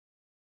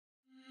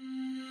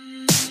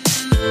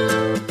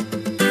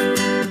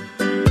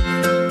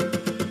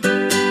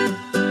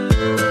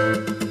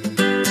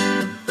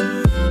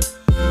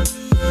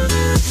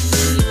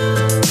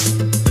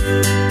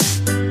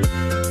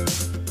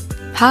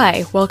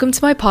Hi, welcome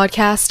to my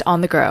podcast,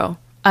 On the Grow.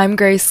 I'm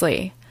Grace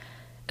Lee.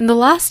 In the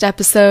last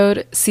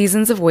episode,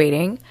 Seasons of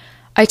Waiting,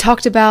 I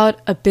talked about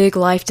a big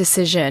life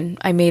decision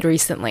I made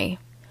recently.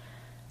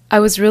 I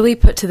was really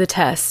put to the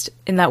test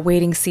in that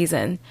waiting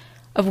season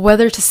of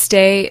whether to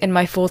stay in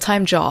my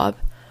full-time job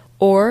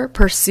or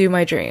pursue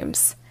my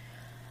dreams.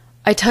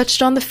 I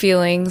touched on the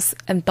feelings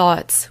and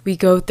thoughts we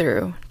go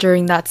through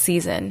during that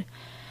season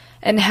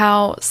and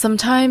how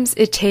sometimes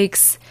it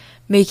takes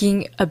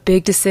making a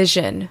big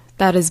decision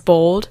that is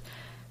bold,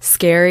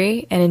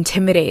 scary, and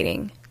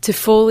intimidating to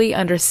fully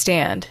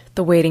understand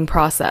the waiting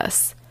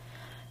process.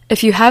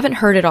 If you haven't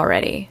heard it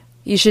already,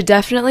 you should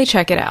definitely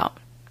check it out.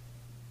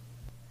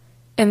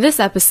 In this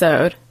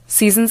episode,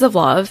 Seasons of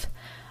Love,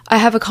 I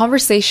have a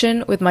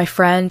conversation with my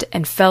friend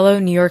and fellow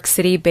New York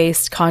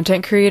City-based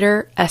content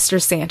creator, Esther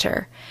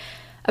Santer,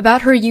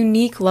 about her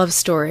unique love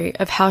story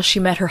of how she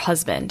met her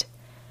husband.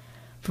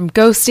 From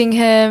ghosting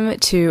him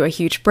to a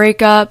huge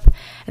breakup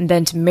and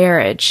then to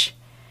marriage.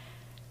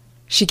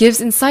 She gives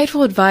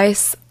insightful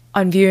advice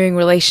on viewing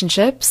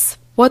relationships,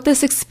 what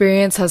this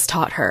experience has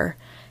taught her,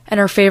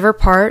 and her favorite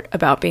part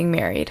about being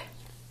married.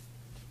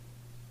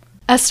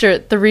 Esther,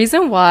 the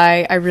reason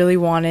why I really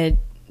wanted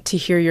to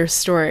hear your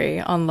story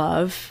on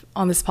love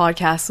on this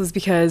podcast was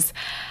because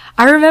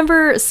I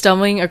remember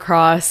stumbling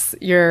across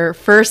your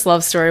first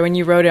love story when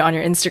you wrote it on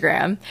your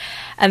Instagram.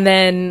 And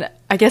then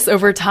I guess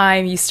over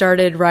time you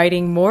started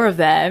writing more of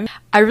them.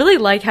 I really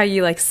like how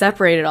you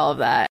separated all of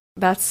that.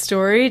 That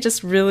story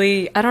just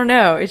really, I don't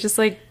know, it just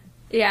I've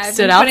stood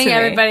been out to putting me.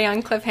 everybody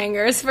on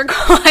cliffhangers for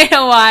quite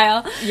a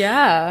while.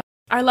 Yeah.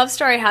 Our love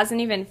story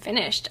hasn't even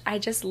finished. I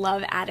just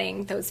love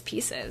adding those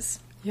pieces.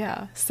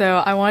 Yeah. So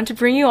I wanted to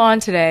bring you on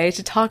today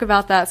to talk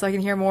about that so I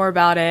can hear more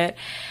about it.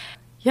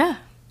 Yeah.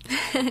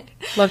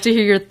 Love to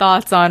hear your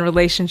thoughts on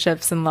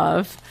relationships and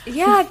love.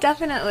 Yeah,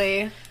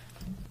 definitely.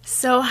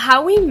 So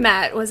how we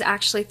met was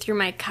actually through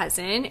my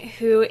cousin,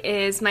 who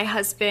is my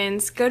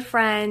husband's good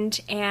friend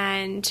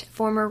and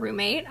former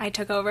roommate. I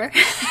took over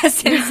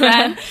since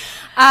then.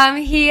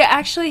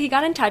 He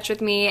got in touch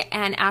with me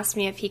and asked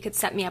me if he could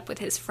set me up with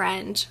his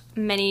friend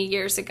many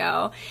years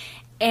ago.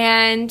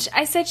 And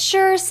I said,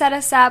 sure, set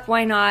us up.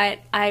 Why not?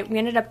 We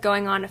ended up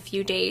going on a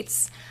few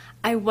dates.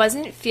 I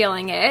wasn't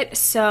feeling it,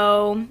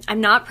 so I'm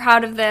not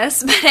proud of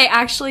this, but I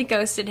actually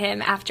ghosted him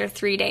after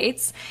 3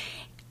 dates.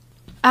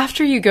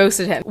 After you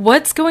ghosted him,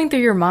 what's going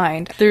through your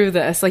mind through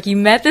this? You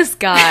met this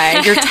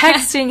guy, you're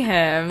texting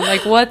him,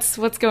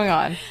 what's going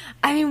on?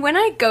 I mean, when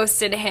I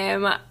ghosted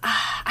him,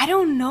 I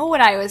don't know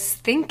what I was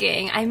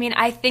thinking. I mean,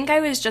 I think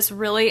I was just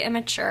really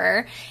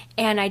immature,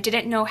 and I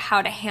didn't know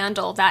how to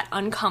handle that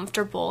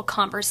uncomfortable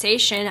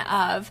conversation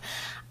of,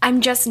 I'm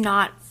just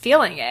not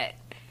feeling it.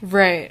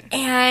 Right.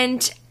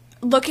 And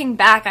looking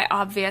back, I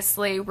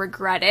obviously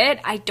regret it.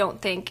 I don't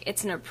think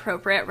it's an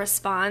appropriate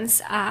response,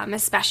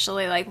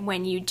 especially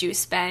when you do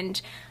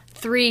spend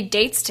 3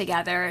 dates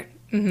together.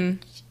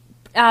 Mm-hmm.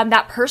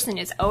 That person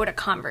is owed a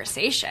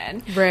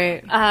conversation.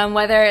 Right.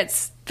 Whether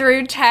it's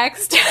through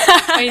text,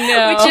 I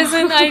know. which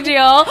isn't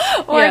ideal,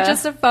 or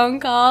just a phone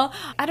call.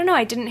 I don't know.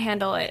 I didn't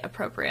handle it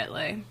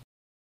appropriately.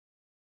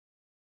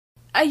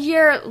 A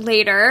year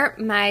later,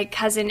 my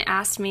cousin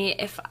asked me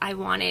if I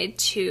wanted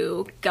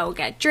to go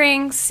get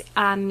drinks,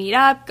 meet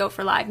up, go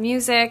for live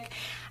music.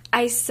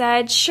 I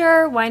said,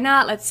 sure, why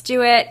not? Let's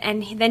do it.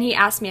 And then he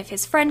asked me if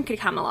his friend could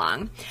come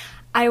along.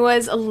 I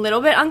was a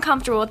little bit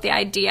uncomfortable with the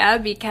idea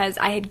because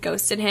I had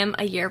ghosted him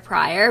a year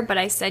prior, but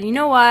I said, you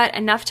know what?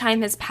 Enough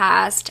time has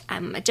passed.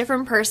 I'm a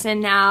different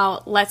person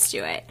now. Let's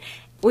do it.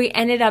 We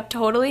ended up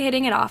totally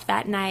hitting it off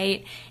that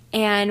night,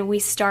 and we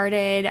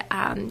started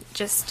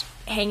just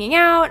hanging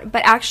out.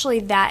 But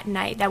actually that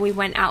night that we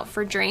went out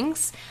for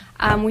drinks,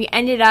 we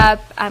ended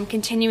up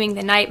continuing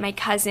the night. My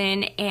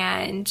cousin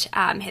and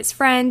his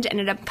friend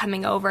ended up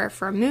coming over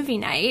for a movie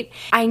night.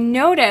 I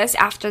noticed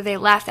after they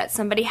left that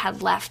somebody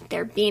had left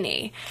their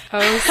beanie.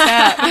 Oh,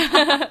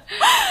 snap.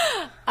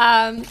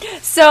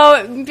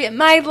 So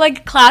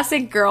my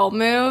classic girl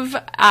move,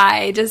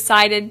 I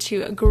decided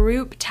to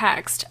group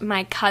text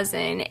my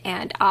cousin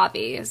and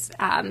Avi, is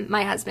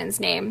my husband's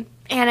name.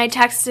 And I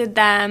texted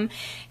them,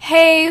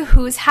 hey,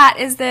 whose hat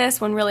is this?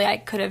 When really I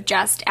could have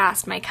just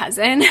asked my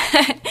cousin.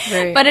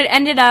 Right. But it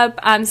ended up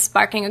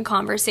sparking a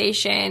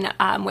conversation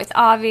with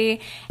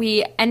Avi.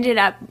 We ended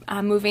up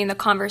moving the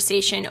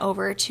conversation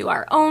over to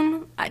our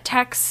own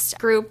text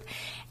group.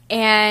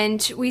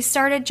 And we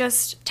started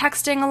just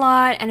texting a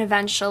lot. And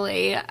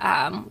eventually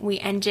we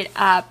ended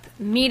up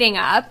meeting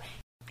up.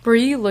 Were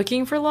you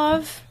looking for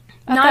love?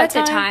 Not at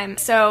the time.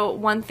 So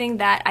one thing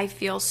that I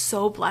feel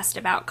so blessed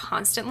about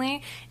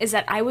constantly is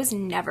that I was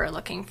never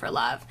looking for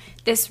love.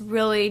 This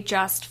really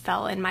just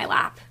fell in my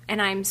lap, and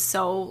I'm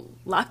so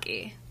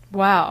lucky.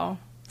 Wow.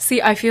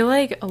 See, I feel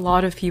like a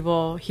lot of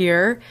people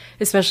here,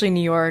 especially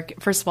New York,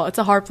 first of all, it's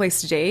a hard place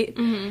to date.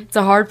 Mm-hmm. It's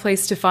a hard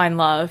place to find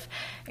love,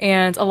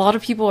 and a lot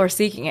of people are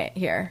seeking it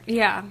here.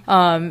 Yeah.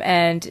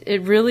 And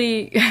it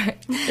really,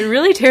 it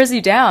really tears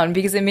you down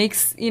because it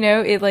makes,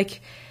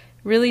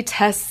 really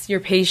tests your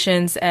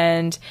patience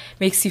and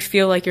makes you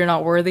feel like you're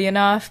not worthy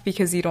enough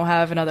because you don't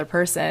have another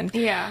person.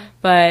 Yeah.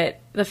 But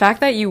the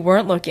fact that you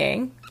weren't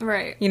looking,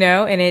 right, you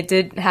know, and it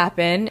did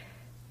happen.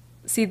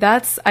 See,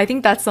 I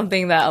think that's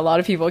something that a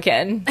lot of people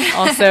can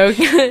also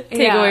take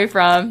away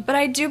from. But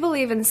I do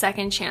believe in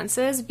second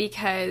chances,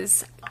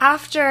 because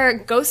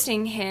after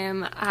ghosting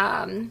him,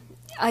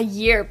 a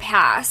year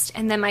passed,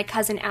 and then my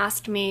cousin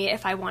asked me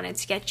if I wanted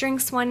to get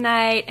drinks one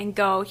night and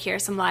go hear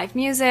some live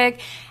music.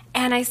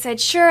 And I said,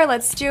 sure,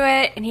 let's do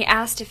it. And he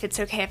asked if it's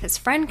okay if his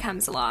friend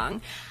comes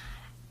along.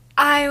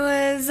 I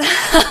was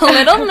a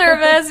little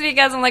nervous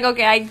because I'm like,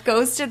 okay, I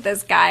ghosted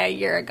this guy a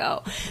year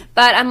ago.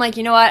 But I'm like,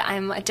 you know what?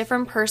 I'm a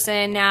different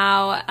person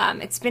now.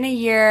 It's been a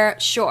year.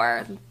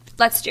 Sure,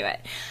 let's do it.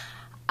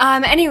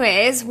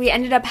 Anyways, we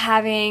ended up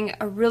having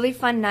a really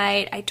fun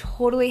night. I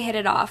totally hit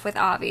it off with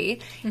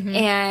Avi.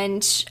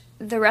 And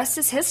the rest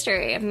is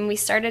history. I mean, we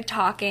started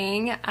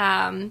talking.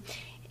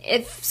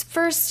 At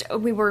first,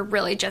 we were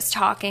really just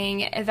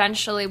talking.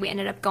 Eventually, we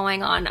ended up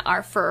going on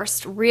our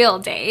first real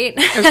date.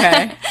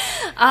 Okay.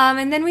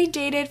 And then we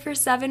dated for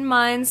 7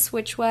 months,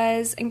 which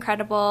was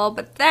incredible.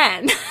 But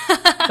then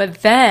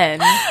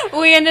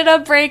we ended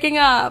up breaking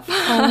up.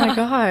 Oh my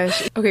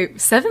gosh. Okay,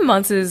 7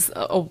 months is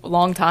a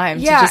long time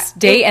to just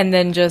date and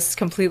then just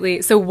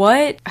completely. So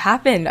what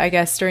happened, I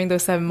guess, during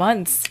those 7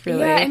 months, really,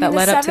 that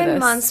led up to this? The 7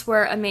 months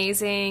were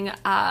amazing.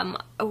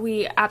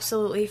 We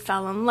absolutely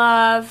fell in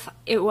love.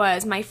 It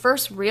was my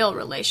first real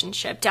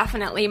relationship,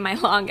 definitely my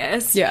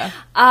longest. Yeah.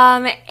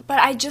 But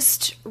I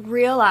just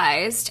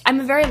realized I'm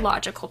a very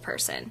logical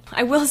person.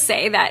 I will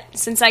say that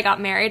since I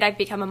got married, I've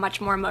become a much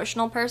more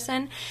emotional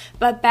person.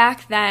 But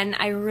back then,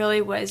 I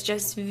really was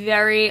just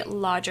very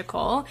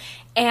logical.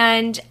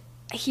 And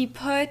he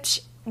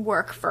put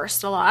work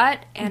first a lot,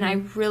 and I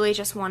really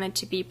just wanted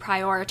to be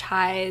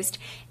prioritized,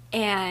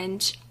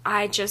 and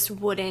I just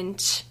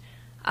wouldn't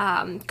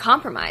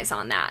compromise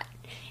on that.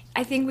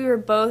 I think we were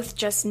both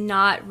just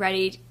not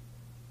ready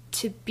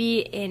to be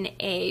in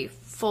a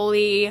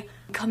fully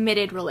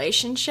committed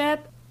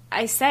relationship.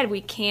 I said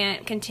we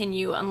can't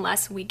continue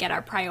unless we get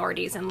our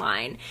priorities in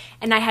line.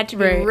 And I had to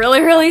be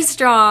really, really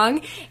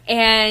strong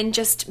and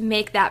just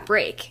make that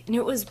break. And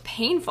it was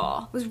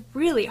painful. It was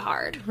really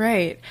hard.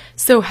 Right.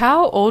 So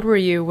how old were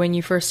you when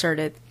you first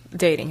started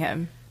dating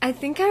him? I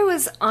think I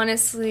was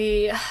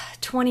honestly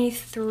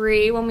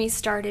 23 when we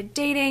started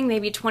dating,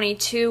 maybe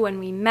 22 when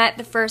we met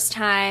the first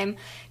time.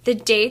 The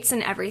dates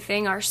and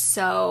everything are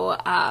so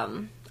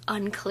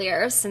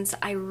unclear since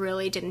I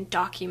really didn't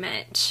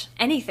document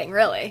anything,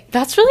 really.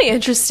 That's really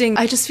interesting.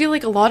 I just feel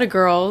like a lot of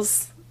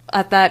girls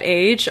at that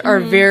age are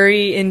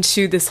very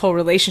into this whole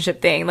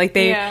relationship thing. Like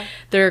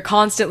they're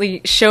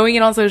constantly showing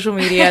it on social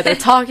media. They're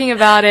talking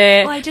about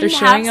it. Well, I didn't they're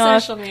showing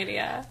have social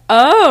media.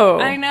 Oh,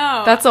 I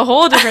know. That's a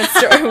whole different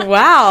story.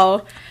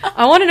 Wow.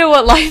 I want to know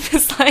what life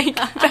is like.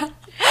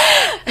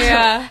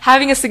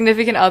 Having a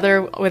significant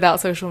other without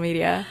social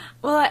media.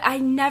 Well, I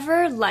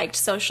never liked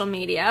social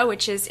media,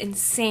 which is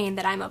insane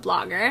that I'm a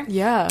blogger.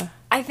 Yeah.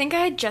 I think I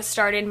had just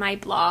started my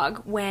blog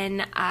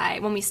when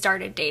we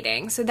started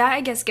dating. So that,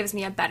 I guess, gives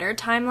me a better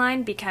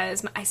timeline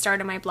because I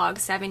started my blog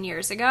 7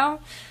 years ago.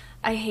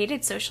 I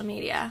hated social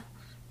media.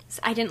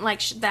 I didn't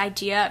like the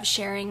idea of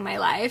sharing my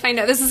life. I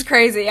know this is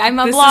crazy. I'm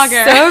a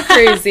blogger. This is so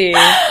crazy.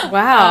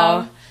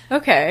 Wow.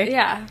 Okay.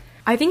 Yeah.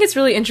 I think it's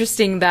really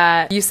interesting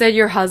that you said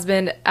your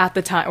husband at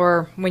the time,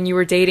 or when you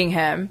were dating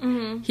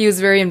him, he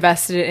was very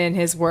invested in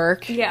his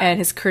work and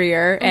his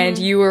career, and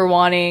you were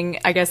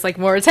wanting, I guess, like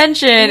more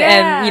attention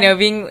and, you know,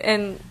 being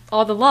in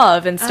all the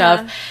love and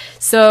stuff.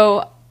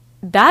 So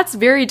that's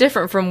very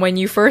different from when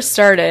you first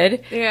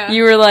started. Yeah.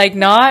 You were like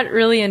not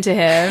really into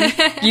him.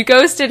 You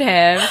ghosted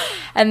him,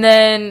 and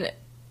then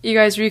you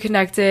guys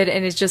reconnected,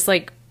 and it's just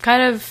like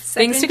kind of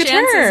things took a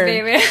turn.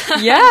 Baby.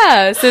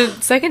 Yeah, so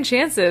second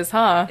chances,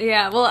 huh?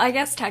 Yeah, well, I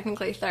guess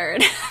technically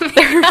third.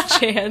 Third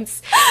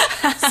chance.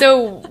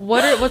 So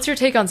what's your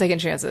take on second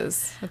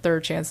chances? Or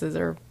third chances,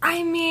 or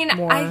I mean,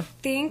 more? I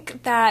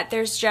think that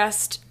there's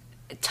just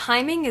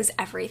timing is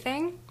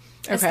everything.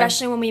 Okay.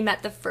 Especially when we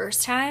met the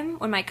first time,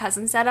 when my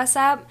cousin set us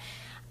up.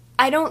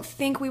 I don't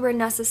think we were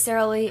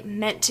necessarily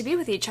meant to be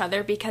with each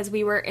other because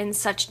we were in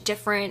such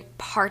different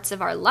parts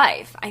of our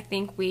life. I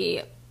think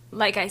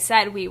like I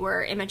said, we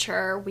were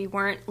immature. We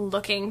weren't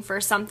looking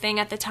for something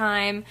at the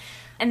time.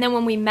 And then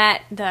when we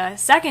met the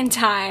second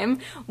time,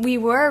 we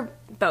were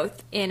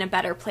both in a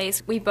better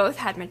place. We both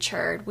had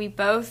matured. We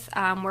both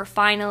were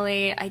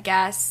finally, I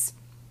guess,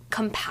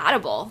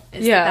 compatible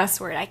is the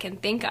best word I can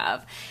think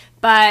of.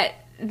 But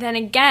then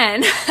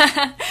again,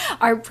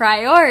 our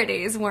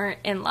priorities weren't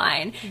in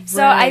line.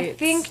 So I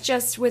think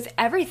just with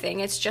everything,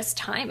 it's just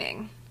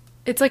timing.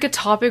 It's like a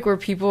topic where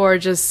people are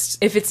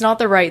just, if it's not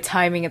the right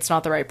timing, it's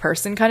not the right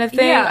person kind of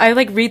thing. Yeah. I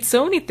like read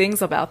so many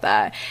things about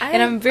that.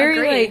 And I'm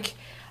very like,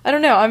 I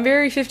don't know, I'm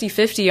very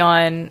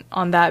 50-50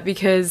 on that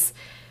because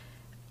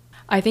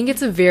I think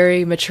it's a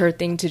very mature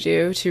thing to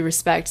do to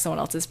respect someone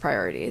else's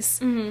priorities.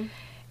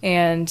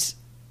 And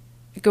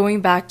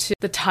going back to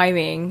the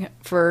timing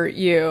for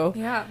you.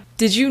 Yeah.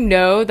 Did you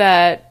know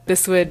that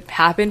this would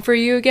happen for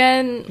you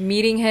again,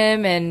 meeting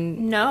him?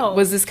 And no.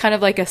 Was this kind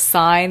of like a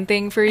sign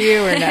thing for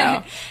you or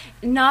no?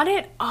 Not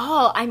at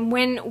all.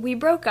 When we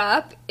broke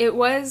up, it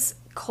was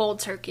cold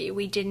turkey.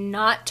 We did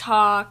not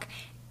talk.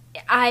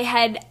 I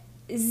had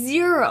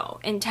zero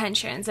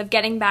intentions of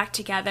getting back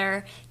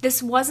together.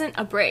 This wasn't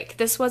a break.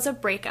 This was a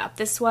breakup.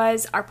 This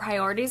was our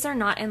priorities are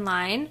not in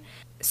line,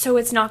 so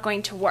it's not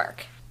going to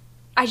work.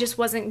 I just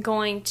wasn't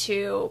going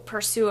to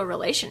pursue a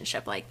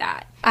relationship like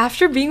that.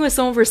 After being with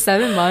someone for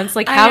 7 months,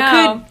 like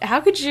how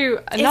could you,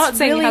 I'm not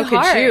saying really how could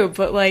hard. you,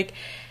 but like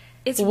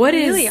It's what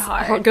really is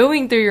hard.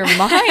 going through your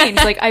mind?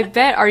 Like, I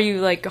bet, are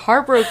you like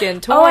heartbroken,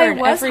 torn, Oh, I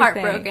was everything?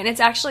 heartbroken. It's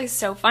actually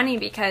so funny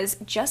because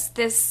just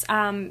this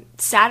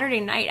Saturday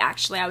night,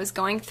 actually, I was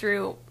going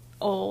through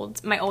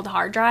my old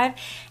hard drive,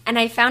 and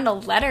I found a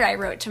letter I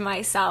wrote to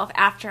myself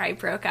after I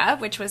broke up,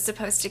 which was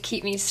supposed to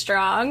keep me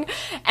strong,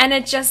 and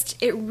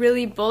it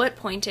really bullet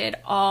pointed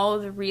all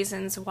the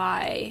reasons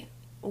why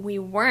we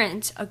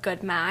weren't a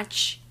good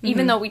match,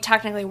 even though we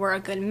technically were a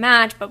good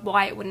match, but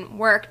why it wouldn't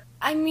work.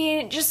 I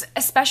mean, just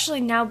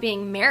especially now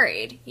being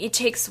married, it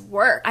takes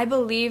work. I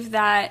believe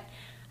that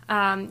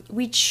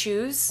we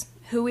choose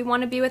who we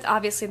want to be with.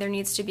 Obviously, there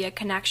needs to be a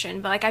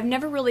connection, but like I've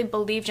never really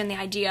believed in the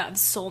idea of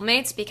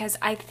soulmates because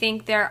I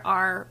think there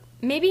are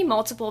maybe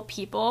multiple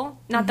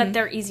people, not that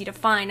they're easy to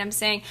find. I'm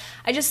saying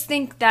I just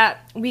think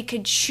that we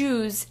could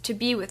choose to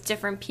be with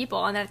different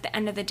people, and that at the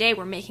end of the day,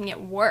 we're making it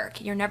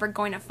work. You're never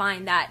going to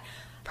find that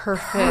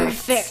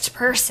perfect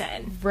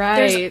person. Right.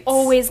 There's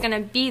always going to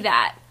be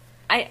that.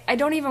 I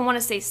don't even want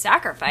to say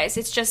sacrifice.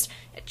 It's just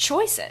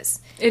choices.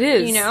 It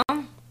is. You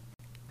know?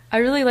 I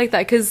really like that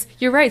because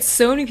you're right.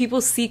 So many people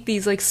seek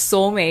these like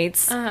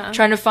soulmates,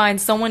 trying to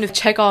find someone to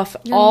check off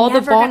all the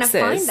boxes. You're never going to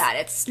find that.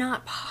 It's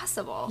not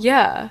possible.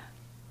 Yeah.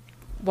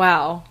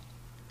 Wow.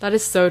 That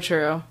is so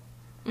true.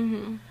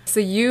 So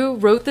you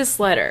wrote this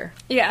letter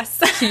Yes.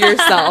 to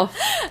yourself.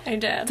 I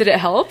did. Did it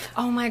help?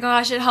 Oh my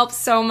gosh, it helped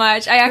so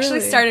much. I actually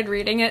Really? started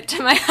reading it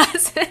to my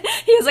husband.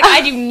 He was like,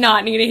 I do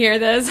not need to hear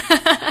this.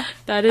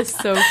 That is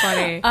so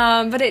funny.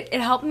 But it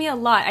helped me a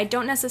lot. I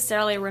don't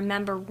necessarily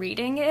remember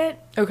reading it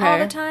all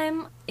the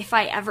time, if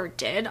I ever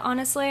did,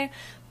 honestly.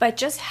 But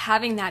just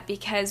having that,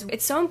 because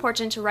it's so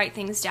important to write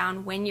things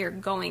down when you're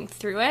going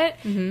through it,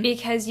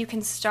 because you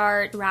can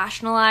start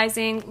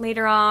rationalizing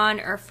later on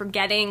or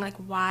forgetting like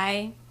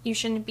why you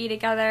shouldn't be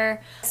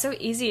together. It's so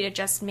easy to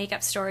just make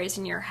up stories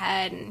in your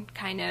head and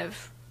kind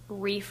of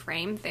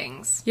reframe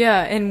things.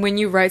 Yeah, and when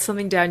you write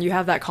something down, you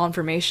have that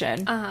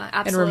confirmation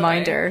Absolutely. and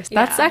reminder.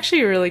 Yeah. That's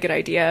actually a really good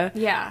idea.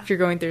 Yeah. If you're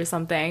going through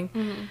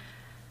something.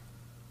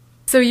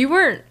 So you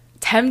weren't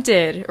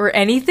tempted or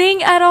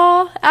anything at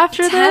all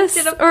after this?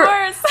 Tempted, of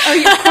course.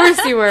 Of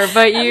course you were,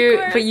 but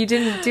course. you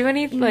didn't do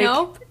anything. Like,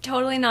 Nope,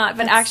 totally not.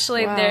 But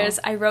actually, wow.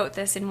 I wrote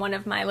this in one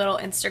of my little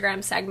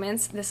Instagram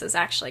segments. This is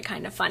actually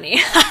kind of funny.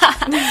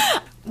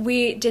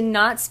 We did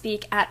not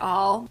speak at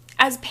all.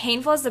 As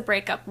painful as the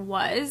breakup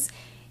was,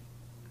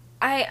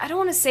 I don't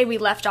want to say we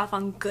left off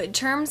on good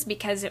terms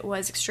because it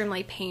was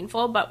extremely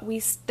painful, but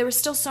there was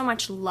still so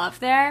much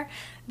love there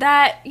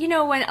that, you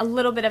know, when a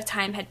little bit of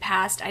time had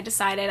passed, I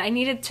decided I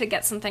needed to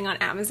get something on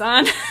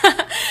Amazon.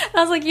 I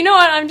was like, you know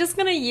what, I'm just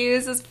going to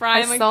use this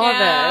Prime account.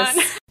 I saw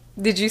this.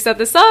 Did you set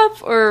this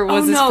up, or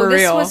was this for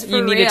real? This was for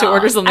you needed real. to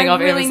order something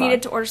off Amazon. I really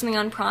needed to order something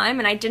on Prime,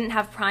 and I didn't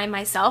have Prime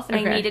myself, and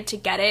I needed to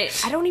get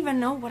it. I don't even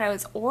know what I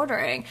was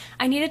ordering.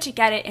 I needed to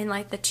get it in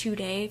like the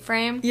 2-day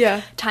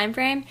time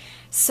frame.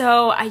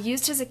 So I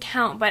used his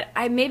account, but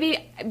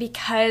maybe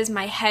because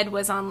my head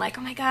was on like,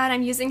 oh my god,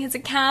 I'm using his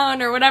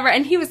account or whatever,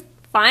 and he was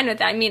fine with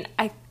that. I mean,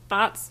 I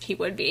thought he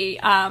would be.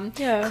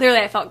 Clearly,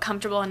 I felt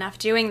comfortable enough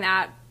doing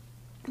that.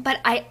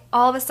 But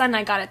all of a sudden,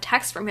 I got a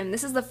text from him.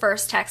 This is the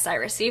first text I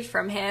received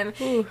from him,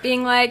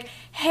 being like,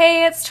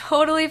 hey, it's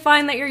totally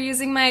fine that you're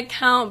using my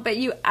account, but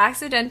you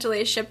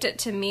accidentally shipped it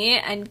to me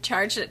and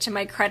charged it to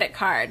my credit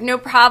card. No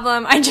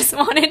problem. I just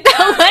wanted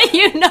to let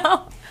you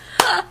know.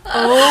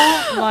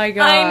 Oh my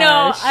gosh. I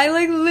know. I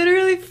like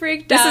literally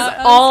freaked out. This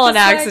is all an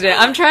accident.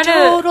 I'm trying to...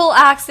 Total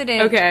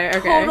accident. Okay.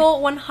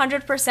 Total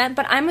 100%.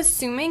 But I'm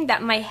assuming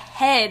that my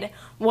head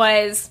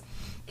was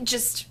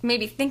just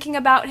maybe thinking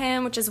about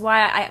him, which is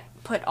why I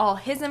put all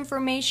his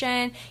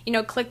information,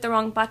 click the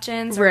wrong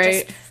buttons, or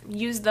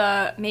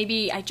just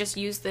maybe I just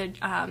used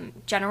the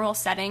general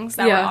settings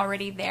that were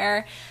already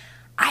there.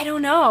 I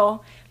don't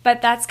know.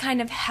 But that's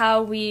kind of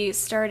how we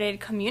started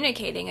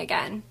communicating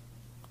again.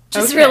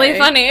 Which is really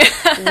funny.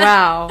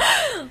 Wow.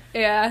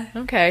 Yeah.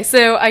 Okay,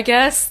 so I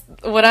guess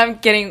what I'm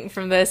getting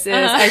from this is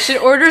I should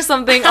order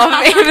something off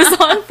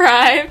Amazon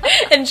Prime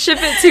and ship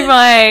it to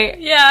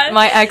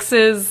my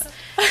ex's.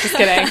 Just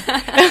kidding.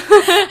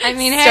 I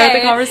mean, start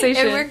the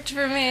conversation. It worked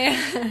for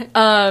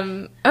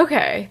me.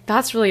 Okay,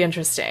 that's really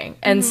interesting.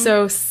 And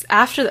so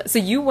after that, so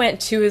you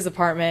went to his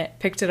apartment,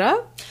 picked it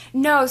up?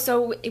 No,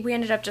 so we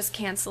ended up just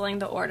canceling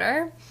the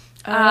order.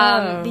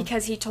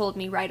 because he told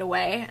me right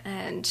away,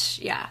 and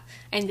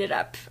ended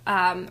up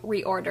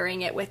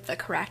reordering it with the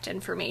correct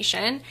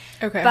information.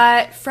 Okay.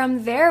 But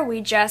from there,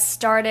 we just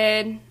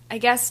started, I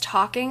guess,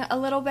 talking a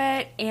little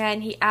bit,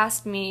 and he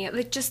asked me,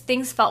 like, just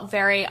things felt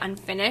very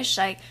unfinished.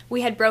 Like,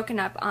 we had broken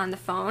up on the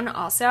phone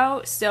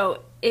also,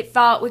 so it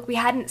felt like we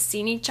hadn't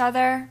seen each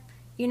other,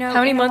 you know.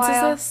 How many months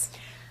is this?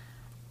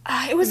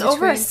 It was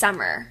over a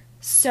summer,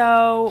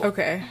 so...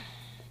 Okay.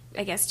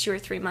 I guess 2 or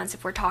 3 months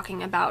if we're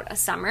talking about a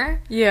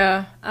summer.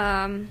 Yeah.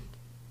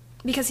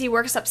 Because he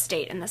works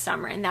upstate in the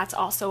summer, and that's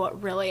also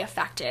what really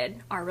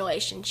affected our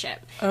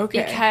relationship.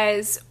 Okay.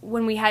 Because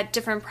when we had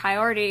different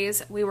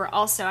priorities, we were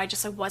also, I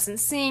wasn't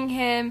seeing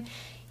him.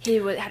 He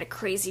had a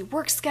crazy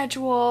work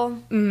schedule.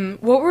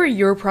 What were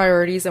your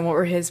priorities and what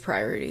were his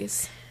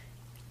priorities?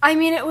 I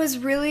mean, it was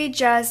really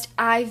just,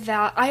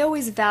 I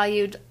always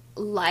valued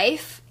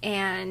life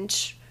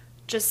and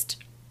just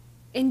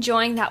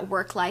enjoying that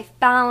work-life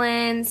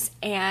balance,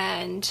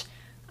 and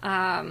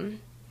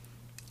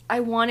I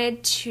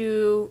wanted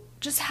to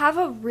just have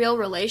a real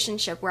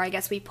relationship where I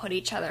guess we put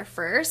each other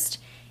first.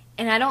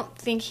 And I don't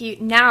think he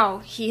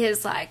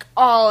is like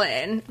all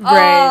in.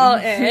 But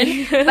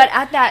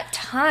at that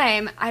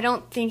time, I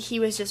don't think he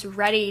was just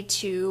ready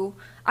to,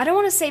 I don't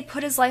want to say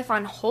put his life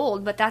on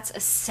hold, but that's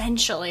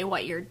essentially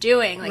what you're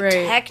doing, like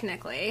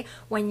technically,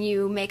 when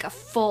you make a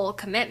full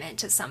commitment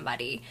to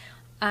somebody.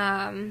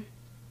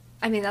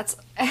 I mean,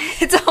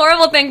 it's a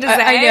horrible thing to say.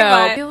 I know.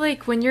 But I feel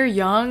like when you're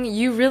young,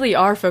 you really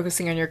are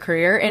focusing on your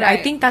career. And I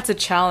think that's a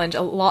challenge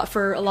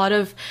for a lot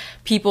of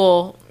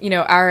people, you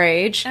know, our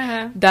age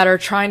that are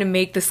trying to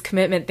make this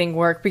commitment thing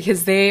work,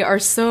 because they are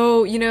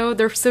so, you know,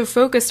 they're so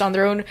focused on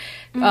their own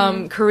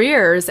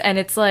careers. And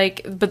it's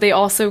like, but they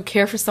also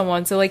care for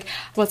someone. So, like,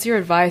 what's your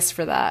advice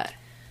for that?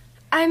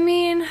 I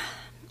mean,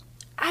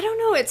 I don't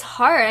know. It's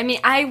hard. I mean,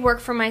 I work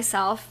for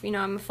myself. You know,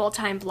 I'm a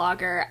full-time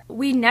blogger.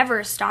 We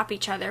never stop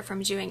each other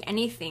from doing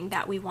anything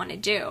that we want to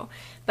do.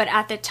 But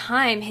at the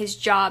time, his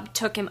job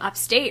took him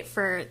upstate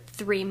for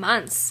 3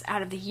 months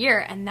out of the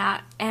year, and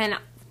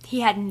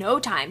he had no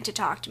time to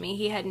talk to me.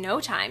 He had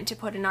no time to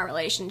put in our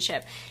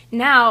relationship.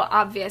 Now,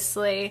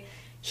 obviously,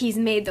 he's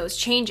made those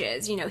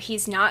changes. You know,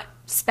 he's not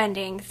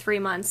spending 3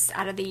 months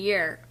out of the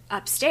year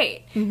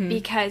upstate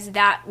because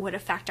that would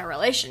affect our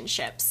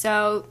relationship.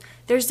 So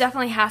there's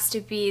definitely has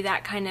to be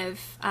that kind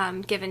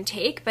of give and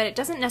take, but it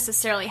doesn't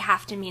necessarily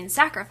have to mean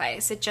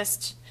sacrifice. It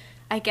just,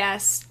 I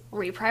guess,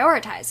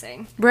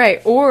 reprioritizing.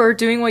 Right. Or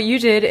doing what you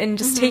did and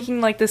just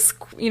taking like this,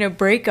 you know,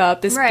 break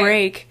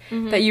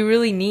that you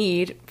really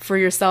need for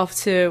yourself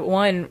to,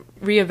 one,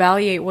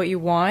 reevaluate what you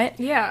want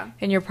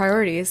and your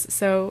priorities.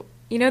 So,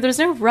 you know, there's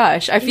no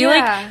rush. I feel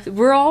like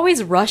we're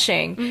always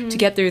rushing to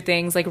get through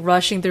things, like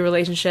rushing through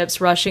relationships,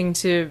 rushing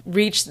to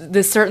reach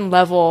this certain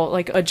level,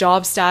 like a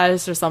job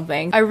status or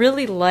something. I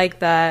really like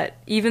that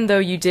even though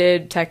you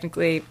did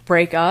technically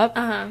break up,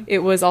 it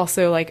was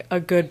also like a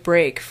good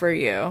break for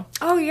you.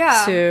 Oh,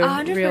 yeah. To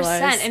 100%.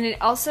 realize. And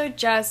it also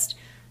just,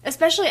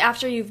 especially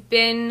after you've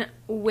been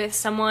with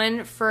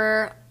someone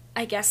for,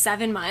 I guess,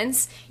 7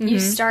 months, you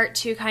start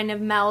to kind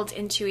of meld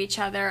into each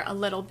other a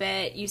little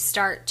bit. You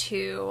start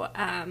to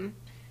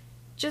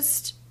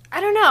just,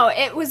 I don't know,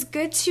 it was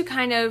good to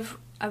kind of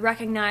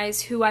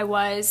recognize who I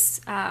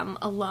was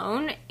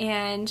alone.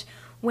 And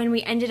when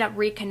we ended up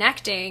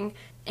reconnecting,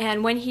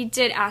 and when he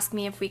did ask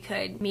me if we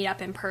could meet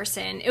up in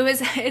person,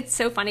 it's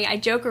so funny. I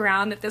joke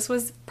around that this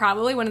was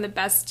probably one of the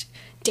best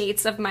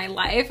dates of my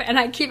life, and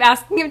I keep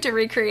asking him to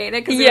recreate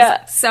it because it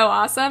was so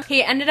awesome.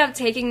 He ended up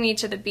taking me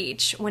to the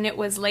beach when it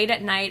was late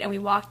at night, and we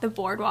walked the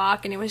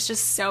boardwalk, and it was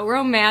just so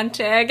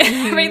romantic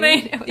and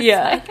everything. It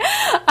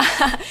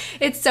was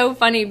it's so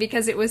funny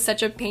because it was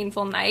such a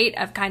painful night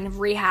of kind of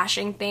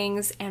rehashing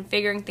things and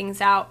figuring things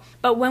out.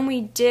 But when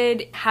we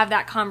did have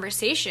that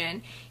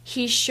conversation,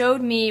 he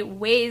showed me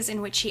ways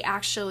in which he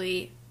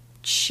actually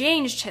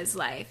changed his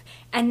life,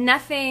 and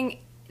nothing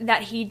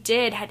that he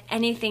did had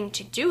anything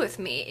to do with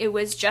me. It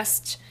was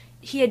just,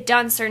 he had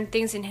done certain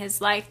things in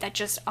his life that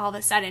just all of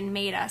a sudden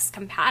made us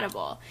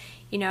compatible.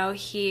 You know,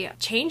 he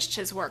changed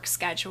his work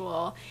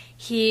schedule.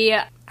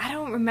 I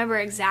don't remember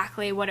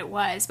exactly what it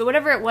was, but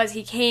whatever it was,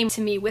 he came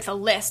to me with a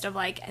list of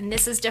like, and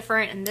this is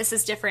different, and this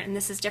is different, and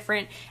this is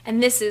different,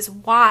 and this is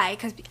why,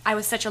 because I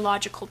was such a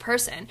logical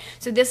person.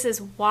 So this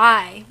is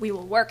why we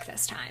will work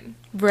this time.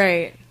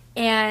 Right.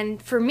 And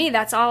for me,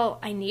 that's all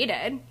I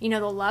needed. You know,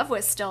 the love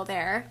was still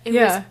there. It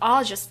was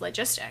all just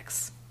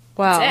logistics.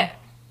 Wow. That's it.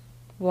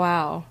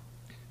 Wow.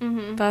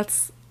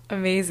 That's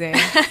amazing.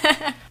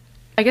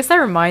 I guess that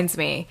reminds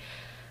me,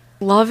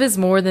 love is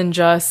more than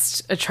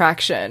just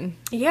attraction.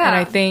 Yeah. And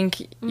I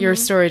think your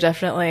story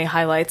definitely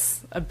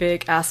highlights a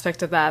big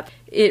aspect of that.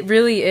 It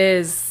really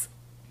is,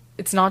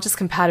 it's not just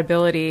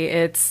compatibility,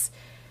 it's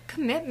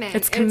commitment.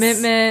 It's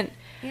commitment.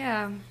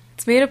 Yeah.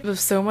 It's made up of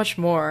so much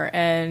more,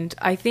 and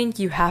I think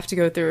you have to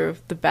go through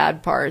the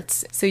bad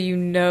parts so you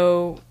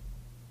know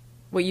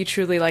what you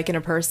truly like in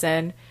a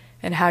person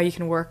and how you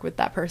can work with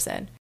that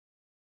person.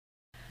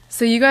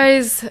 So you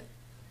guys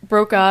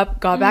broke up,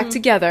 got back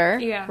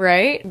together,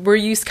 right? Were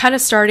you kind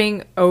of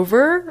starting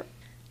over?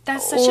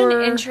 That's such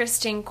an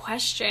interesting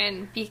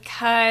question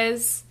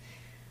because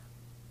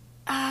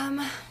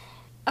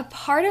a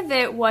part of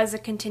it was a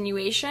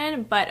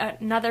continuation,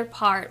 but another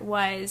part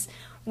was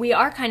we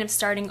are kind of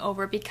starting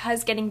over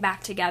because getting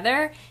back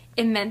together,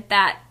 it meant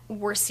that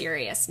we're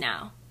serious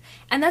now.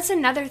 And that's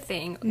another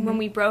thing. When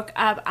we broke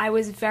up, I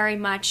was very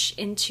much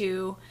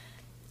into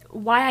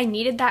why I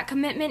needed that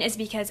commitment is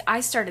because I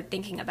started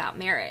thinking about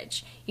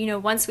marriage. You know,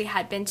 once we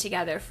had been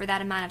together for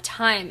that amount of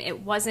time,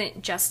 it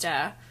wasn't just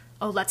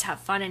oh, let's have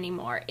fun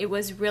anymore. It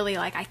was really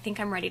like, I think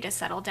I'm ready to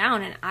settle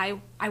down and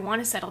I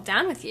want to settle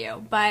down with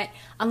you. But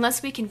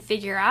unless we can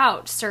figure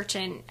out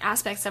certain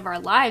aspects of our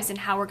lives and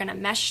how we're going to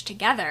mesh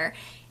together,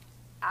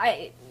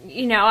 I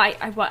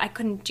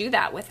couldn't do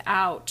that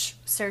without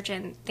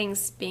certain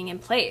things being in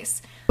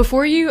place.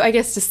 Before you, I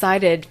guess,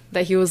 decided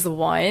that he was the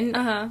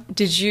one,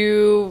 did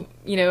you,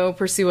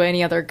 pursue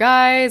any other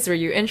guys? Were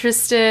you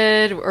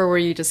interested, or were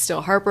you just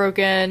still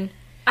heartbroken?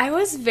 I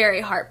was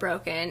very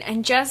heartbroken,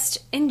 and just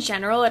in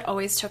general, it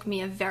always took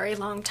me a very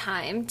long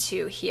time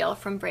to heal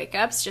from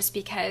breakups just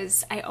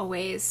because I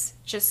always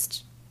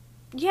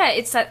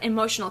it's that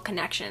emotional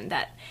connection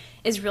that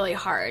is really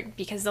hard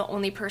because the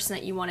only person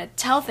that you want to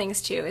tell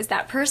things to is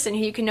that person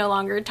who you can no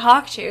longer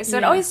talk to. So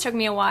it always took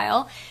me a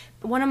while.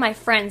 One of my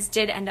friends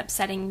did end up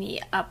setting me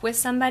up with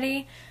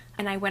somebody,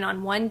 and I went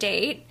on one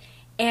date,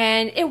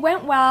 and it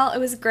went well. It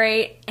was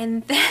great.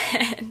 And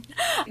then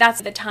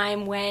that's the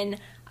time when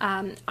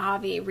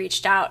Avi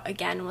reached out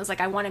again and was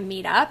like, I want to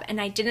meet up.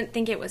 And I didn't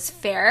think it was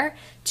fair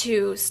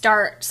to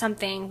start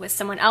something with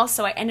someone else.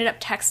 So I ended up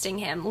texting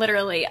him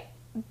literally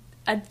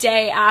a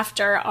day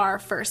after our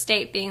first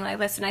date being like,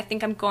 listen, I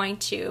think I'm going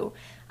to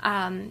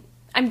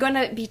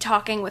be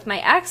talking with my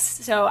ex,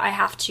 so I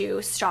have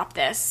to stop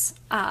this.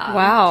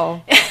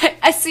 Wow.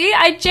 I see,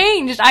 I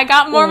changed. I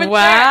got more mature.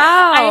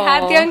 Wow. I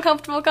had the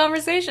uncomfortable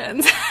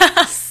conversations.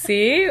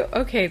 See?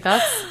 Okay,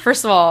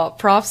 first of all,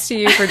 props to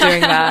you for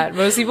doing that.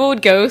 Most people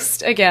would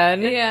ghost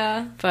again.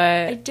 Yeah.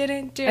 But I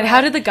didn't do it. And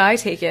how did the guy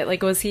take it?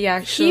 Like, was he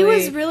actually... He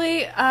was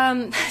really...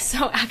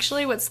 so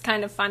actually what's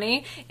kind of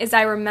funny is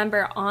I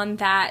remember on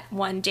that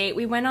one date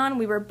we went on,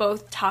 we were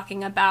both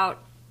talking about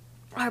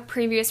our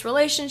previous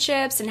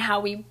relationships and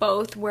how we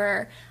both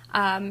were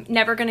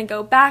never going to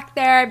go back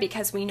there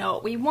because we know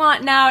what we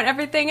want now and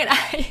everything. And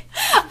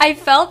I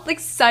felt like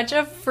such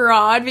a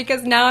fraud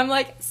because now I'm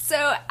like,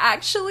 so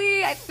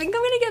actually, I think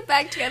I'm going to get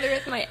back together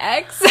with my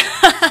ex.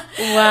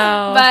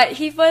 Wow. But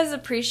he was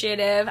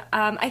appreciative.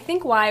 I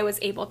think why I was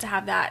able to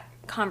have that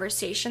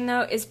conversation,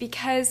 though, is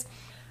because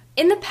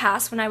in the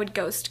past, when I would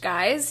ghost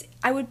guys,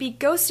 I would be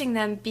ghosting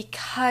them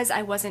because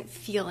I wasn't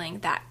feeling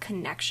that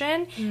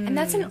connection. And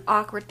that's an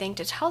awkward thing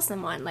to tell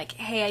someone, like,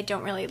 hey, I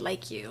don't really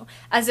like you,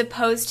 as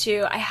opposed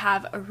to I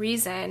have a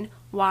reason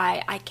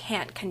why I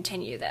can't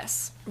continue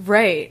this.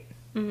 Right.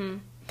 Mm-hmm.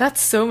 That's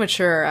so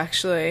mature,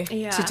 actually,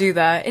 to do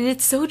that. And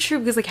it's so true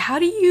because, like, how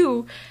do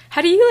you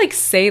like,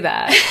 say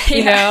that,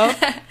 you know?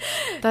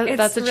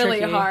 That's a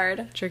really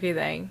hard. Tricky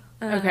thing.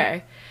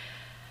 Okay.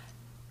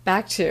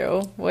 Back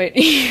to what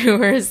you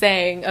were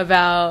saying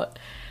about,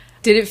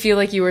 did it feel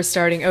like you were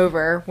starting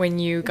over when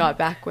you got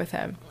back with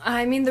him?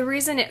 I mean, the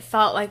reason it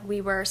felt like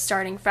we were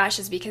starting fresh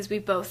is because we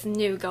both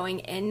knew going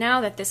in now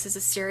that this is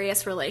a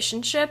serious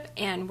relationship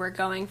and we're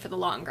going for the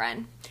long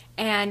run.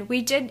 And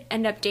we did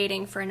end up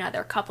dating for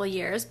another couple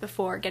years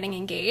before getting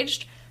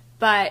engaged,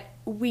 but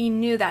we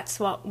knew that's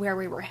where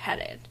we were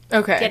headed.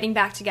 Okay. Getting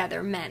back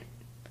together meant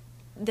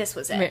this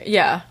was it.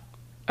 Yeah.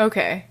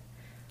 Okay.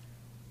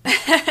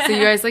 So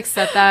you guys, like,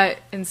 set that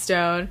in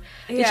stone.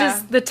 It's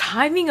just, the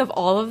timing of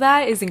all of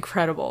that is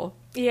incredible.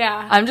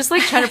 Yeah. I'm just,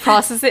 like, trying to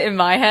process it in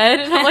my head.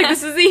 And I'm like,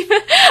 this is even...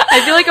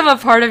 I feel like I'm a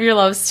part of your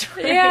love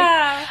story.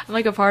 Yeah. I'm,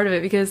 like, a part of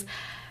it because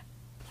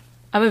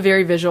I'm a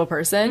very visual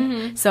person.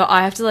 Mm-hmm. So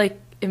I have to, like,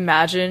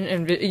 imagine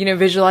and,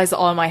 visualize it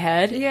all in my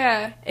head.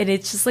 Yeah. And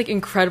it's just, like,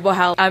 incredible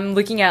how I'm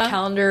looking at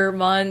calendar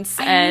months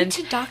and... I need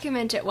to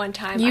document it one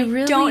time. You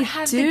really don't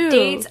have the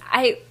dates.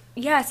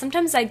 Yeah,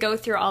 sometimes I go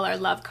through all our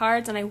love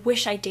cards and I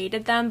wish I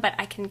dated them, but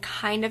I can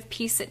kind of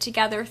piece it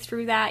together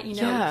through that,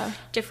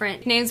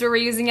 different names we were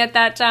using at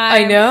that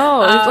time. I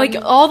know. It's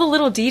like all the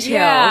little details.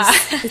 Yeah.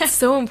 It's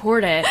so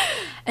important.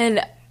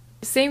 And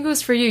same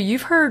goes for you.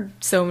 You've heard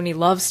so many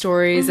love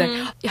stories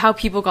and how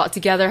people got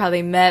together, how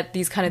they met,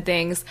 these kind of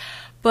things.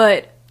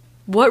 But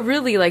what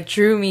really, like,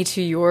 drew me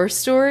to your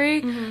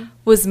story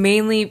was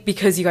mainly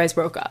because you guys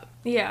broke up.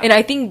 Yeah. And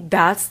I think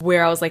that's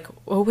where I was like,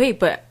 oh, wait,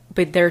 but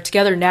they're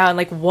together now, and,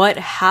 like, what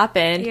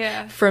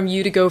happened from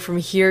you to go from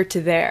here to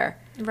there?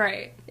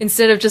 Right.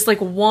 Instead of just, like,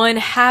 one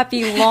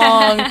happy,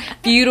 long,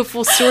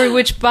 beautiful story,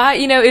 which,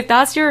 if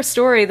that's your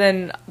story,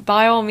 then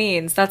by all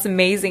means, that's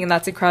amazing and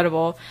that's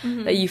incredible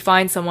that you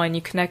find someone,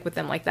 you connect with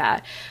them like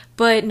that.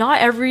 But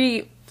not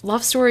every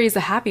love story is a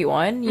happy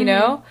one, you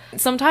know?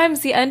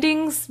 Sometimes the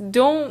endings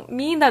don't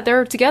mean that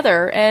they're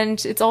together,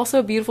 and it's also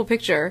a beautiful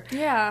picture.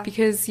 Yeah.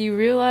 Because you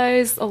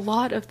realize a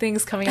lot of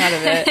things coming out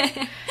of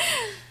it.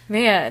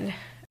 Man,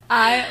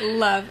 I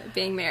love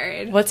being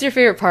married. What's your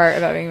favorite part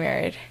about being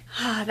married?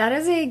 That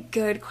is a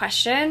good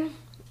question.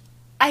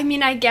 I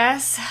mean, I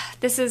guess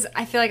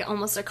I feel like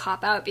almost a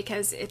cop-out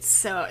because it's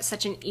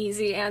such an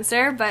easy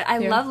answer, but I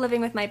love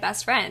living with my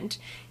best friend.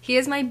 He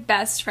is my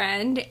best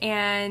friend,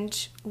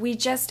 and we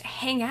just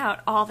hang out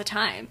all the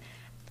time.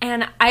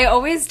 And I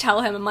always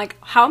tell him, I'm like,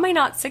 how am I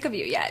not sick of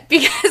you yet?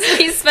 Because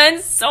we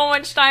spend so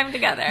much time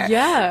together.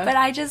 Yeah. But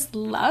I just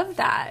love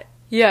that.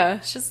 Yeah.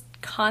 It's just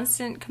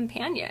constant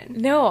companion.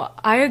 No,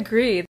 I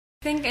agree. I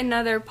think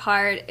another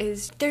part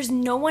is there's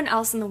no one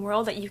else in the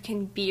world that you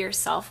can be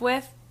yourself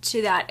with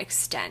to that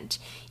extent.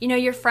 You know,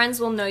 your friends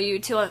will know you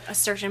to a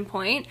certain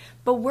point,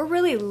 but we're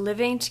really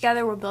living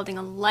together. We're building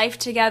a life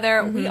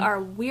together. We are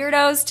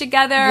weirdos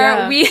together.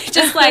 Yeah. We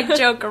just like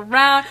joke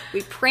around.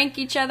 We prank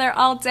each other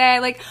all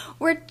day. Like,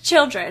 we're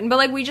children, but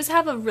like we just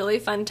have a really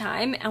fun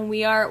time, and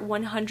we are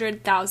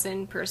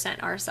 100,000%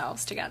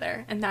 ourselves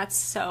together. And that's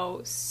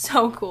so,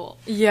 so cool.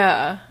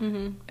 Yeah.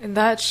 And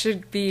that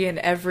should be in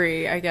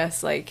every, I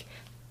guess, like,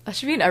 that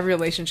should be in every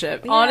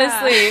relationship,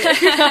 honestly.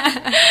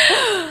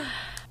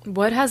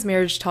 What has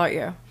marriage taught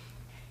you?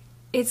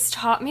 It's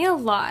taught me a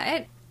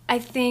lot. I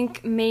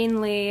think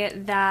mainly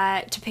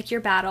that to pick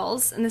your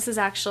battles, and this is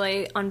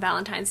actually on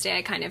Valentine's Day,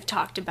 I kind of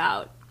talked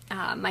about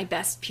my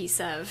best piece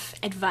of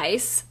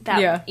advice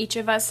that each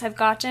of us have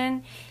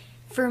gotten.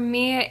 For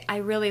me, I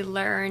really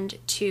learned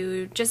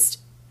to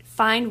just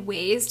find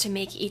ways to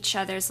make each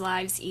other's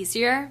lives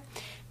easier.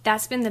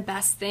 That's been the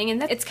best thing,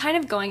 and it's kind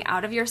of going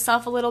out of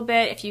yourself a little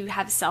bit. If you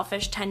have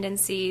selfish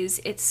tendencies,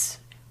 it's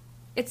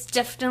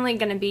definitely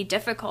going to be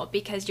difficult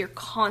because you're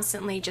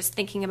constantly just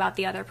thinking about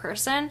the other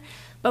person.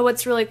 But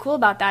what's really cool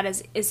about that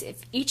is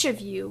if each of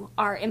you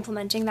are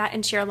implementing that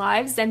into your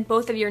lives, then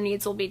both of your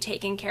needs will be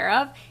taken care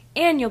of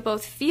and you'll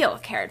both feel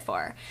cared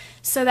for.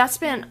 So that's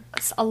been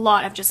a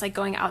lot of just like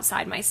going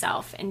outside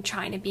myself and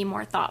trying to be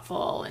more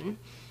thoughtful. And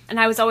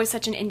I was always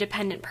such an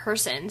independent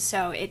person,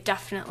 so it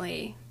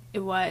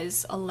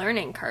was a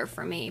learning curve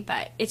for me,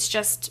 but it's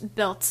just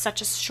built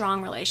such a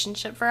strong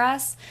relationship for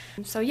us.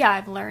 So yeah,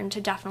 I've learned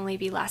to definitely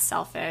be less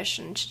selfish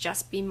and to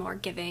just be more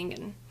giving.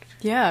 And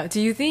yeah.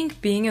 Do you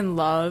think being in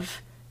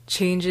love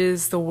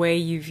changes the way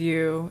you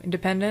view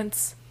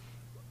independence?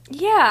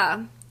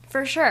 Yeah,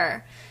 for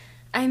sure.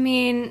 I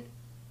mean,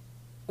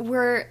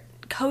 we're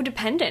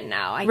codependent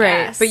now, I guess.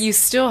 Right, but you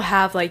still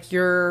have like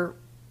your,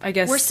 I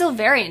guess... We're still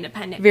very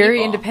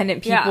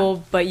independent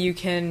people, but you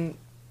can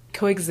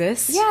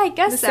coexist. Yeah, I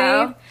guess so.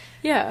 Same.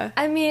 Yeah.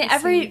 I mean,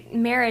 every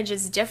marriage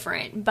is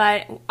different,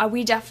 but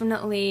we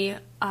definitely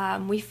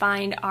we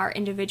find our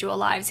individual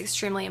lives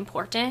extremely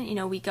important. You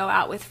know, we go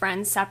out with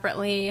friends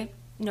separately,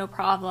 no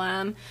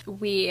problem.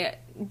 We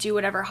do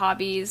whatever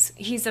hobbies.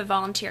 He's a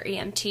volunteer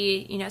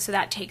EMT, you know, so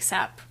that takes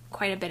up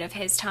quite a bit of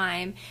his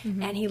time,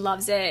 and he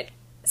loves it.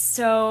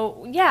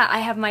 So, yeah, I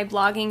have my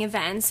blogging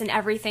events and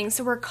everything,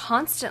 so we're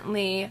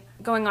constantly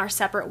going our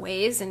separate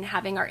ways and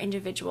having our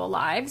individual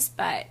lives,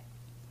 but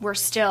we're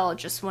still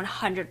just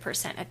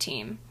 100% a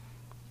team.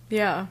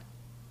 Yeah.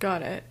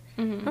 Got it.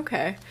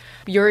 Okay.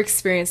 Your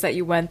experience that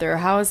you went through,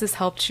 how has this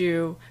helped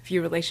you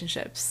view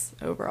relationships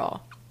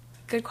overall?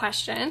 Good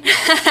question.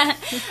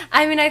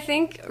 I mean, I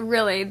think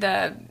really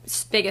the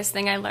biggest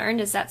thing I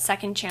learned is that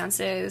second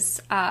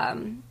chances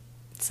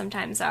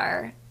sometimes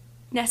are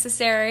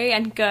necessary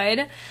and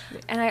good.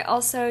 And I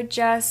also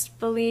just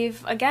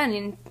believe, again,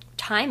 in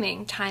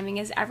timing. Timing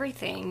is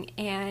everything.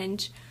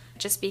 And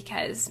just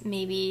because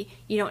maybe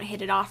you don't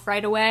hit it off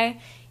right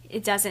away,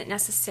 it doesn't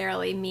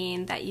necessarily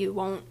mean that you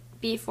won't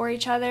be for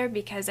each other,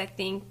 because I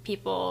think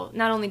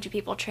not only do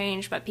people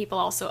change, but people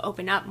also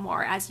open up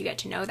more as you get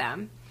to know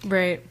them.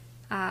 Right.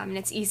 And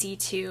it's easy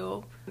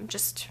to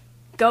just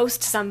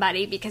ghost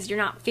somebody because you're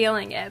not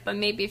feeling it, but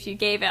maybe if you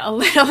gave it a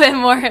little bit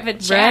more of a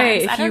chance.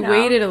 Right, if you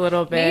waited a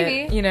little bit,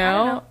 maybe, you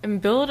know, and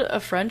build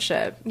a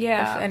friendship,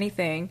 if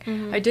anything.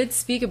 I did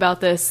speak about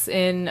this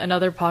in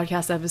another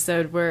podcast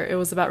episode where it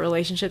was about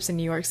relationships in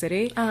New York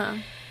City.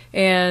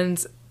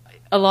 And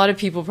a lot of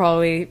people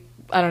probably,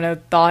 I don't know,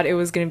 thought it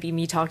was going to be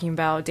me talking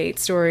about date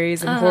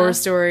stories and horror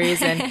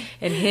stories and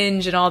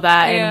Hinge and all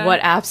that and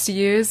what apps to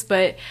use.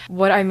 But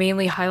what I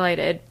mainly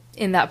highlighted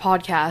in that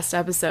podcast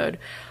episode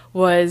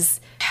was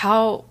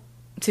how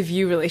to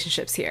view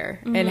relationships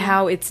here and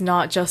how it's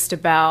not just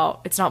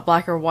about, it's not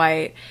black or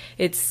white.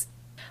 It's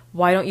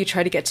why don't you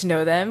try to get to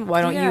know them?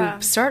 Why don't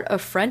you start a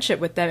friendship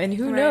with them? And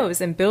who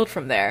knows, and build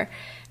from there.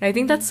 And I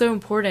think that's so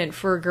important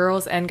for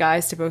girls and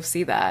guys to both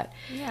see that.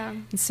 Yeah.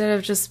 Instead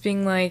of just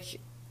being like,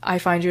 I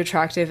find you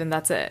attractive and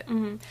that's it.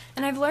 And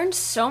I've learned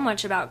so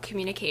much about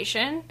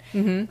communication.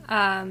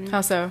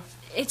 How so?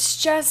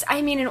 It's just,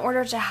 I mean, in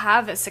order to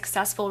have a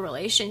successful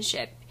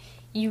relationship,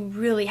 you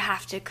really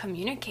have to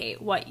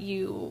communicate what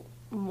you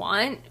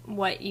want,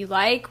 what you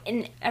like,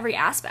 in every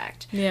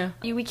aspect. Yeah.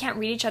 We can't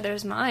read each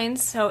other's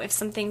minds, so if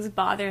something's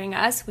bothering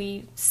us,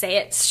 we say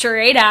it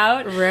straight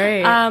out.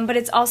 Right. But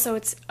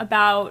it's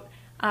about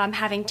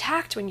having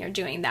tact when you're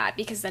doing that,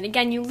 because then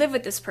again, you live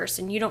with this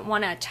person. You don't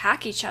want to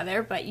attack each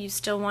other, but you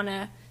still want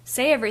to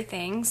say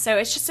everything. So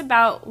it's just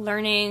about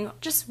learning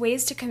just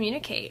ways to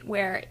communicate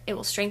where it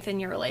will strengthen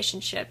your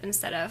relationship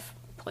instead of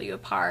pull you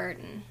apart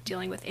and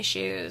dealing with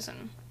issues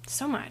and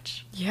so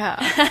much.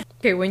 Yeah.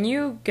 Okay, when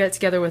you get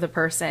together with a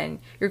person,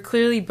 you're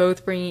clearly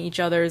both bringing each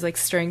other's like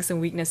strengths and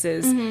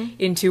weaknesses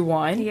into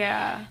one.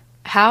 Yeah.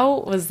 How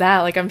was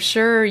that? Like, I'm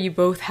sure you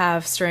both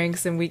have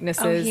strengths and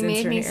weaknesses in certain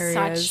areas. He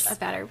made me such a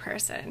better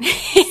person.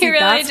 He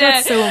really did.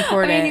 What's so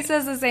important. I mean, he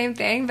says the same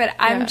thing, but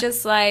I'm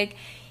just like,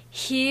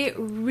 he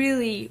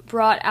really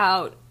brought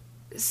out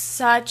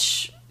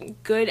such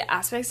good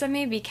aspects of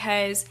me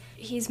because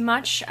he's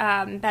much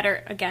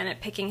better, again, at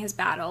picking his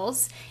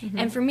battles.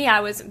 And for me, I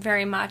was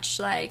very much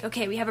like,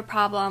 okay, we have a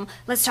problem.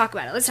 Let's talk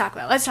about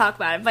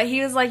it. But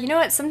he was like, you know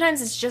what?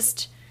 Sometimes it's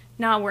just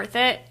not worth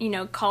it, you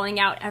know, calling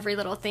out every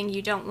little thing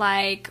you don't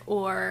like.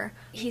 Or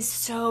he's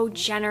so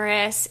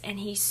generous and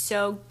he's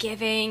so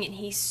giving and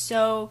he's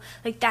so,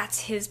 like,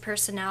 that's his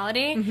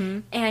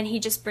personality. And he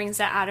just brings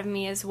that out of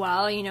me as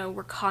well. You know,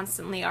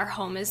 our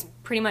home is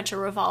pretty much a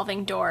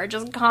revolving door,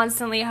 just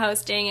constantly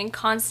hosting and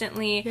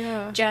constantly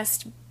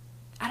just,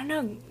 I don't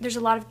know, there's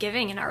a lot of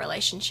giving in our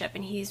relationship,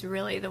 and he's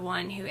really the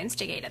one who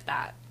instigated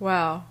that.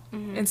 Wow.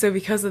 And so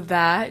because of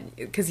that,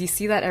 because you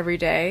see that every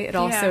day, it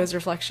also is a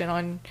reflection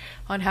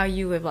on how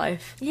you live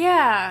life.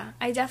 Yeah,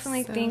 I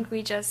definitely think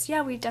we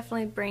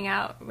definitely bring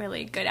out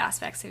really good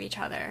aspects of each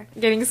other.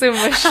 Getting so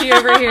mushy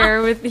over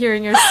here with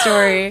hearing your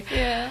story.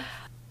 Yeah.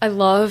 I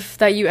love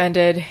that you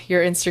ended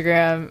your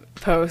Instagram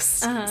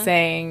post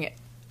saying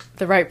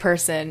the right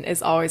person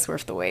is always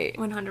worth the wait.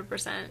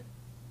 100%.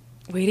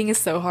 Waiting is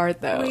so hard,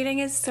 though. Waiting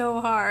is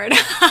so hard.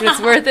 But it's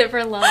worth it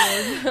for love.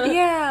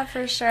 Yeah,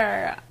 for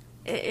sure.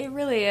 It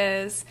really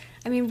is.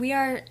 I mean, we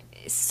are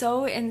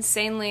so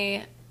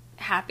insanely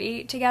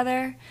happy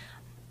together.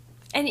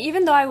 And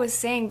even though I was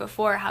saying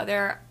before how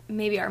there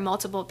maybe are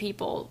multiple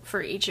people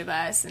for each of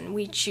us and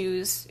we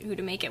choose who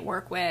to make it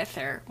work with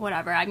or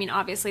whatever, I mean,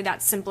 obviously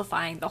that's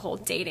simplifying the whole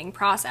dating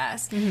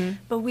process.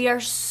 But we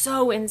are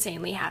so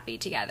insanely happy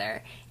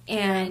together.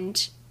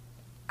 And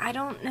I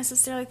don't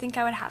necessarily think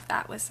I would have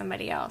that with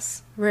somebody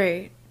else.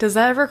 Right. Does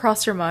that ever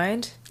cross your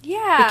mind?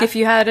 Yeah. Like if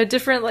you had a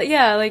different,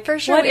 for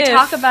sure. We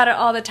talk about it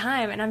all the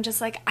time, and I'm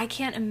just like, I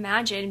can't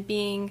imagine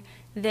being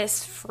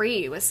this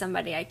free with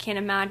somebody. I can't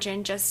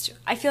imagine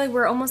I feel like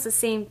we're almost the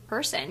same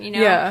person, you know?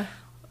 Yeah.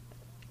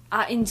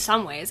 In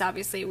some ways,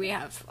 obviously, we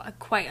have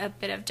quite a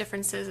bit of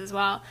differences as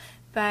well,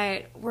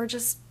 but we're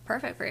just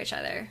perfect for each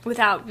other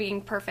without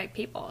being perfect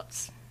people.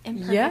 It's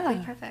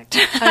imperfectly perfect.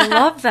 I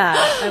love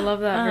that. I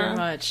love that very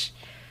much.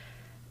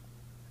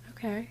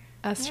 Okay.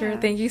 Esther,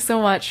 thank you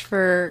so much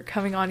for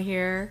coming on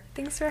here.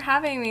 Thanks for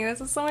having me. This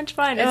was so much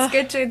fun. It's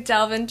good to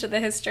delve into the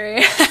history.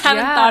 I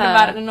haven't thought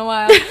about it in a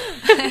while.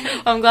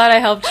 I'm glad I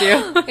helped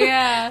you.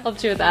 Yeah.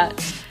 Helped you with that.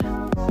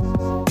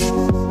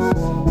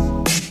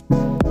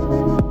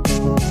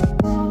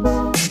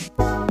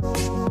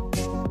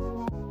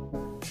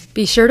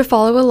 Be sure to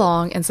follow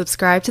along and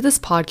subscribe to this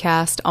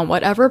podcast on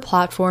whatever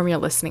platform you're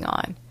listening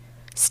on.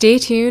 Stay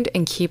tuned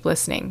and keep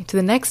listening to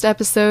the next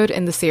episode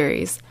in the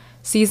series,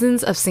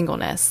 Seasons of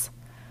Singleness,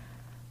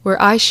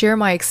 where I share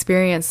my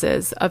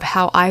experiences of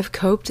how I've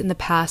coped in the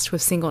past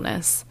with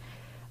singleness.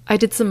 I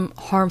did some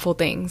harmful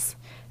things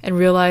and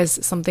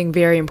realized something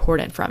very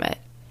important from it.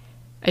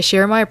 I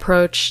share my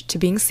approach to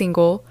being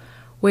single,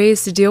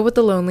 ways to deal with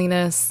the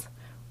loneliness,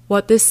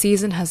 what this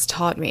season has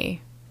taught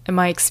me, and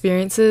my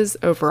experiences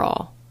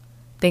overall.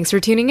 Thanks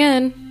for tuning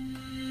in.